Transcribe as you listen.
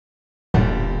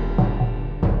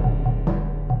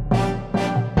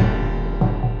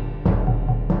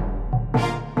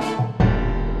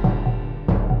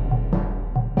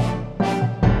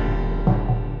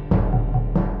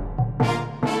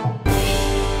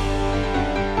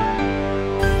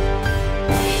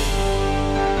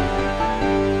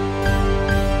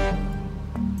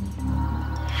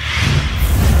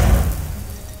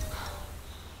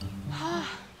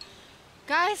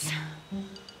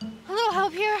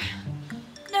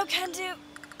No can do.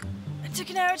 I took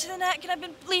an arrow to the neck and I've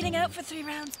been bleeding out for 3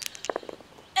 rounds.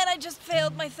 And I just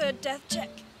failed my 3rd death check.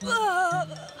 Ugh.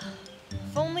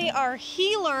 If only our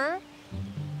healer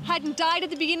hadn't died at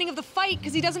the beginning of the fight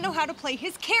because he doesn't know how to play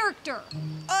his character.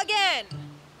 Again!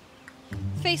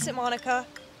 Face it, Monica.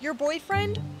 Your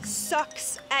boyfriend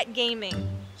sucks at gaming.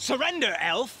 Surrender,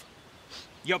 elf!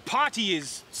 Your party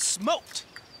is smoked.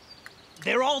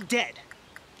 They're all dead.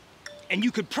 And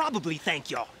you could probably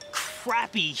thank your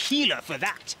crappy healer for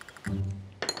that.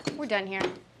 We're done here.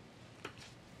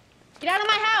 Get out of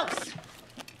my house!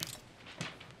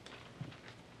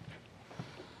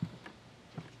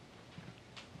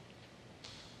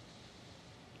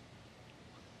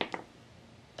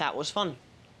 That was fun.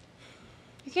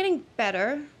 You're getting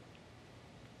better-ish.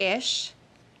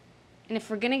 And if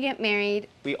we're gonna get married...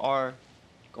 We are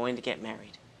going to get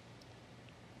married.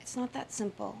 It's not that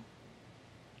simple.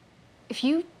 If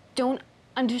you don't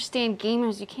understand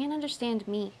gamers, you can't understand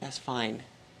me. That's fine.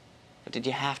 But did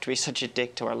you have to be such a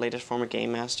dick to our latest former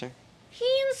game master? He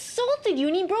insulted you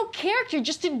and he broke character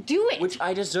just to do it. Which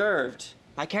I deserved.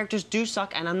 My characters do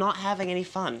suck and I'm not having any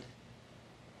fun.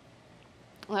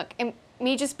 Look, it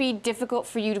may just be difficult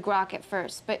for you to grok at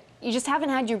first, but you just haven't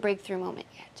had your breakthrough moment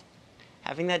yet.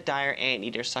 Having that dire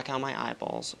anteater suck out my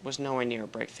eyeballs was nowhere near a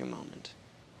breakthrough moment.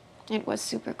 It was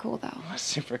super cool, though. It was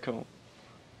super cool.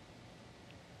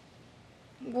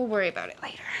 We'll worry about it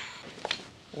later.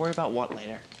 Worry about what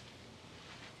later?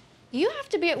 You have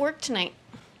to be at work tonight,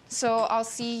 so I'll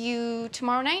see you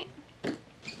tomorrow night. Can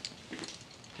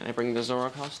I bring the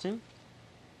Zorro costume?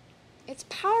 It's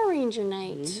Power Ranger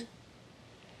night. Mm-hmm.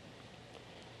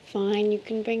 Fine, you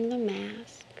can bring the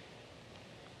mask.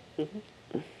 Mm-hmm.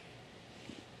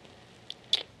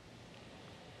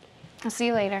 I'll see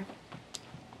you later.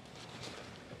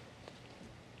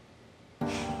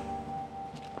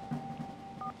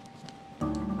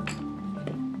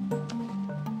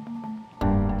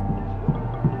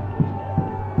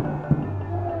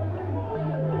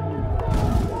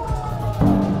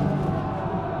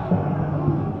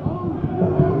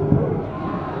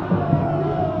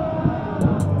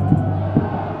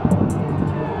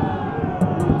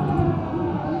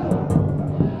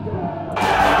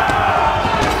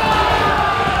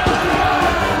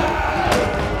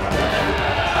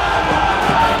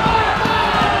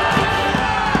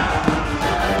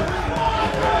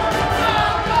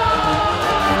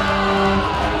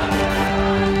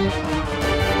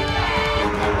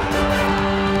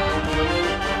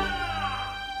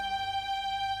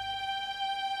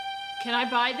 Can I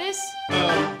buy this?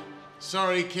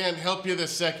 Sorry, can't help you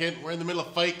this second. We're in the middle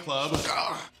of Fight Club.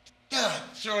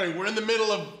 Sorry, we're in the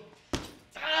middle of...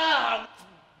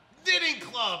 knitting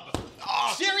club.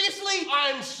 Seriously?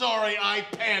 I'm sorry, I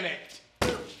panicked.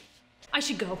 I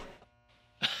should go.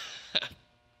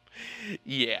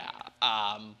 Yeah,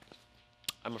 I'm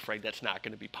afraid that's not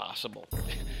going to be possible.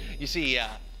 You see,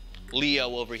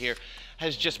 Leo over here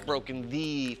has just broken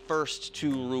the first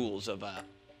 2 rules of a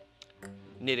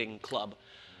knitting club.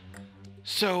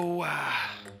 So,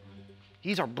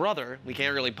 he's our brother. We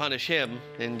can't really punish him,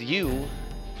 and you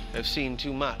have seen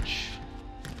too much.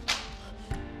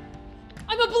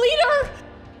 I'm a bleeder!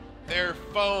 They're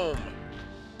foam.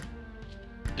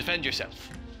 Defend yourself.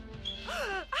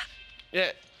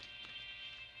 Yeah.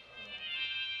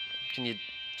 Can you...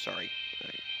 Sorry.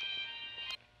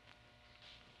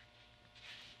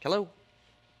 Hello?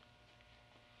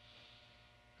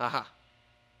 Aha.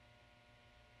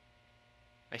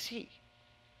 I see.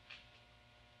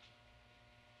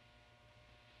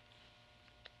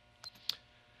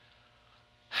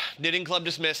 Knitting club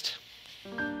dismissed.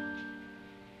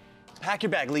 Pack your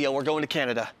bag, Leo. We're going to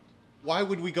Canada. Why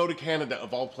would we go to Canada,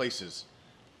 of all places?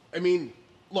 I mean,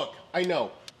 look, I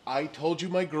know. I told you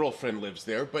my girlfriend lives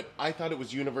there, but I thought it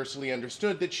was universally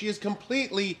understood that she is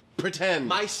completely pretend.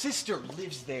 My sister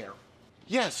lives there.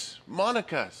 Yes,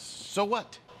 Monica. So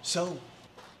what? So,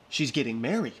 she's getting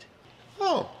married.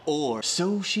 Oh. Or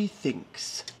so she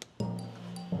thinks.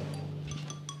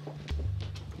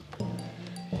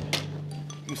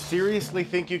 You seriously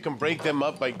think you can break them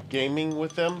up by gaming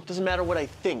with them? Doesn't matter what I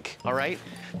think, all right?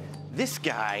 This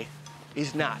guy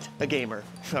is not a gamer,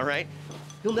 all right?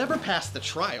 He'll never pass the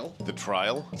trial. The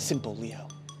trial? Simple, Leo.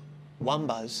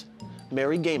 Wombas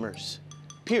marry gamers,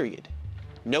 period.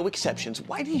 No exceptions.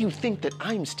 Why do you think that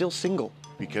I'm still single?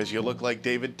 Because you look like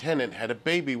David Tennant had a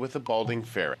baby with a balding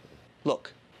ferret.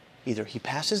 Look, either he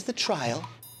passes the trial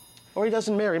or he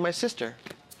doesn't marry my sister.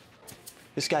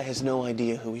 This guy has no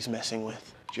idea who he's messing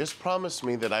with. Just promise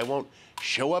me that I won't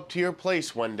show up to your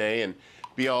place one day and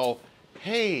be all,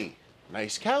 hey,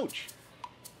 nice couch.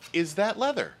 Is that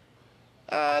leather?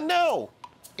 No.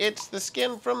 It's the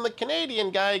skin from the Canadian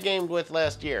guy I gamed with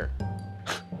last year.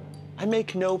 I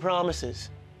make no promises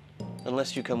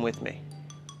unless you come with me.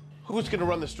 Who's gonna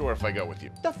run the store if I go with you?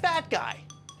 The fat guy.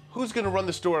 Who's gonna run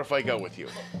the store if I go with you?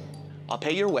 I'll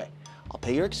pay your way. I'll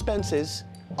pay your expenses.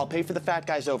 I'll pay for the fat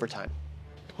guy's overtime.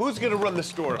 Who's gonna run the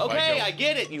store if I go? Okay, I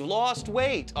get it. You lost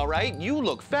weight, all right? You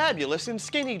look fabulous in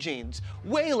skinny jeans.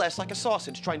 Way less like a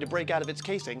sausage trying to break out of its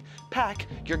casing. Pack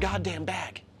your goddamn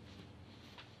bag.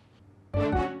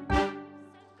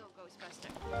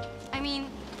 I mean,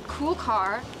 cool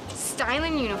car,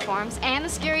 styling uniforms, and the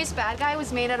scariest bad guy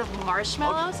was made out of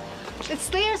marshmallows. The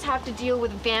Slayers have to deal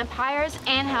with vampires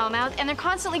and hellmouths, and they're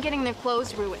constantly getting their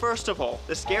clothes ruined. First of all,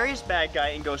 the scariest bad guy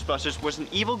in Ghostbusters was an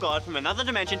evil god from another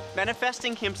dimension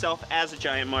manifesting himself as a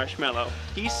giant marshmallow.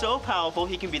 He's so powerful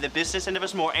he can be the business end of a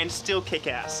s'more and still kick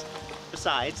ass.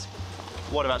 Besides,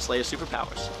 what about Slayer's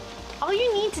superpowers? All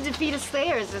you need to defeat a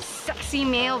Slayer is a sexy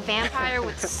male vampire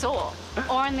with soul.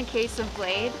 Or in the case of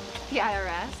Blade, the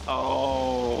IRS.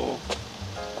 Oh.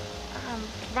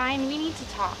 Ryan, we need to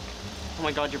talk. Oh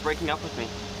my god, you're breaking up with me.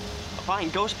 Fine,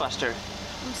 Ghostbuster.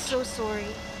 I'm so sorry,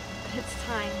 but it's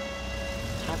time.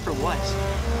 Time for what?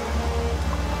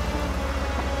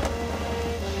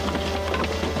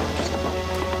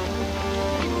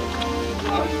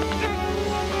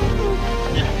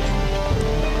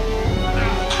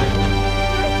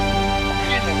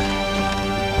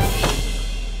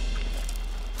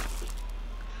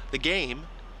 The game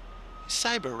is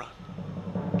Cyberrun,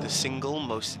 the single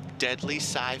most deadly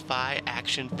sci-fi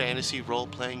action fantasy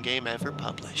role-playing game ever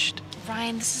published.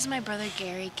 Ryan, this is my brother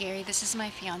Gary. Gary, this is my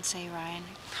fiance Ryan.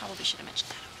 Probably should have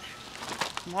mentioned that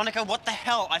over there. Monica, what the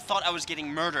hell? I thought I was getting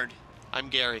murdered. I'm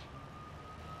Gary,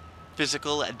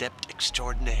 physical adept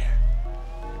extraordinaire.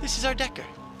 This is our Decker.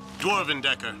 Dwarven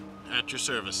Decker, at your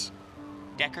service.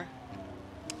 Decker?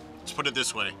 Let's put it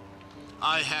this way.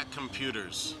 I hack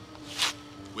computers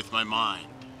with my mind.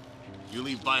 You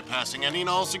leave bypassing any and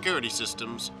all security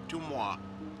systems to moi.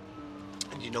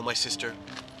 And you know my sister?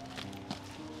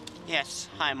 Yes.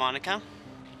 Hi, Monica.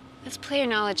 Let's play your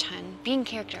knowledge, hun. Be in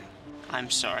character. I'm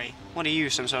sorry. What are you,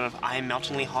 some sort of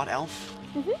eye-meltingly hot elf?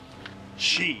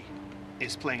 She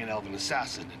is playing an elven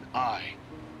assassin, and I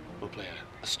will play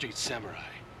a street samurai.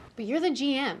 But you're the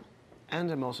GM. And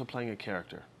I'm also playing a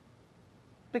character.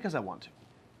 Because I want to.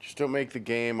 Just don't make the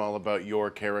game all about your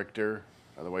character.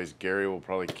 Otherwise, Gary will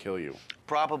probably kill you.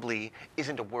 Probably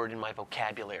isn't a word in my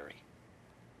vocabulary.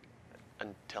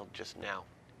 Until just now.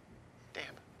 Damn.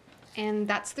 And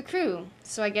that's the crew.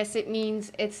 So I guess it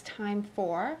means it's time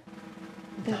for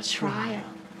the trial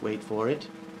Wait for it.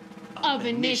 of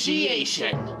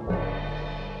initiation.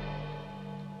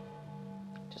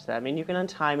 Does that mean you can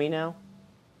untie me now?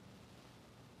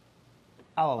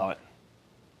 I'll allow it.